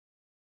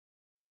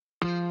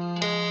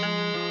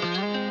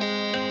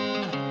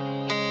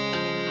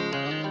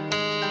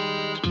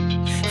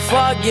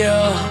Fuck you,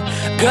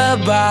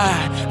 goodbye.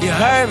 You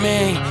hurt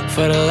me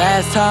for the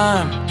last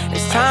time.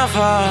 It's time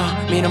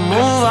for me to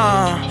move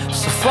on.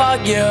 So fuck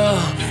you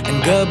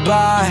and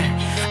goodbye.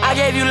 I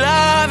gave you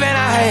love and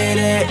I hate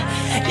it.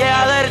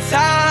 Yeah, all of the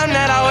time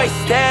that I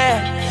wasted.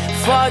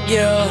 Fuck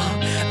you,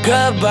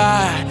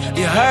 goodbye.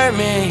 You hurt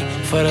me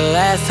for the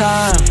last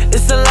time.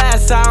 It's the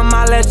last time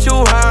I let you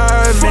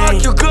hurt me.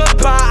 Fuck you,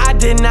 goodbye, I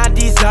did not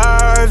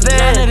deserve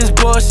it. None of this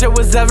bullshit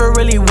was ever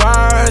really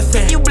worth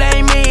it. You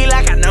blame me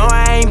like I know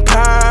I ain't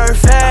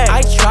perfect.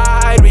 I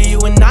tried with you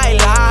and I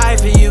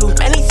lied for you.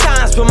 Many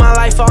times put my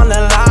life on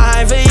the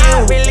line for you.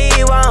 I really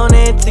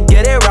wanted to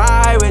get it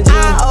right with you.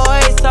 I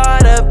always saw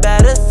the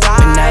better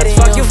side. And that's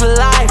fuck you for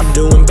life. I'm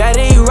doing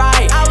better, you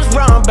right. I was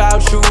wrong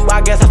about you,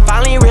 I guess I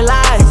finally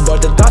realized. You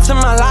brought the thoughts to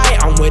my light,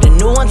 I'm with a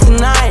new one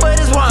tonight. But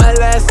there's one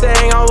last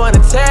thing I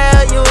wanna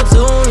tell you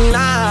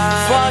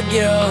tonight. Fuck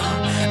you,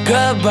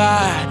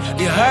 goodbye.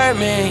 You hurt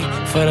me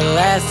for the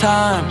last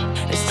time.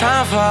 It's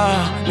time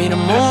for me to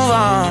move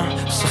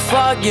on. So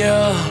fuck you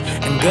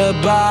and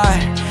goodbye.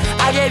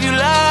 I gave you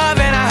love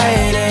and I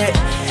hate it.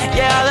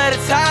 Yeah, all of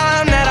the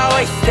time that I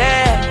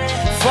wasted.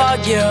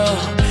 Fuck you,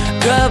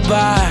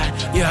 goodbye.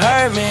 You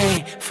hurt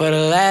me for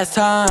the last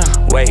time.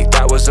 Wait,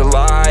 that was a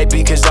lie,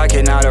 because I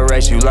cannot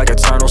erase you like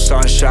eternal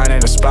sunshine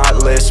in a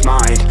spotless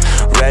mind.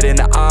 Red in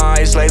the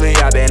eyes, lately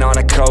I've been on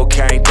a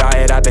cocaine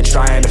diet. I've been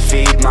trying to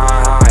feed my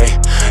high.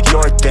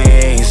 Your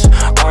things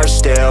are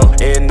still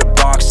in the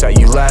box that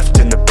you left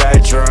in the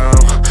bedroom.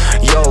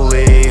 You'll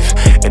leave,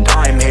 and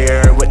I'm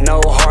here with no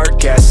heart,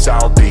 guess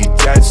I'll be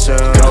dead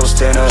soon.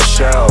 Ghost in a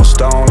shell,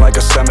 stone like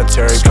a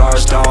cemetery.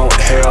 Scars don't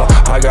heal,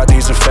 I got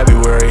these in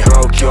February.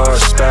 Broke your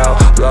spell,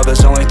 love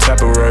is only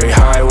temporary.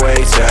 Highway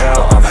to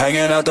hell, I'm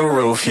hanging out the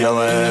roof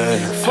yelling.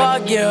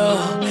 Fuck you,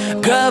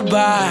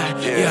 goodbye.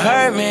 You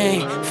hurt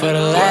me for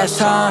the last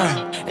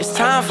time. It's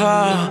time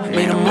for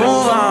me to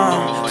move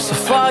on. So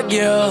fuck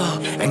you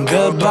and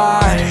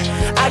goodbye.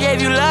 I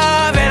gave you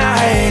love and I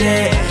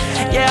hate it.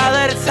 Yeah, all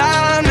of the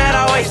time that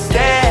I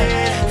wasted.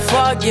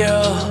 Fuck you,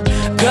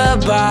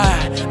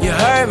 goodbye. You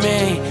hurt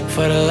me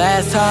for the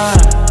last time.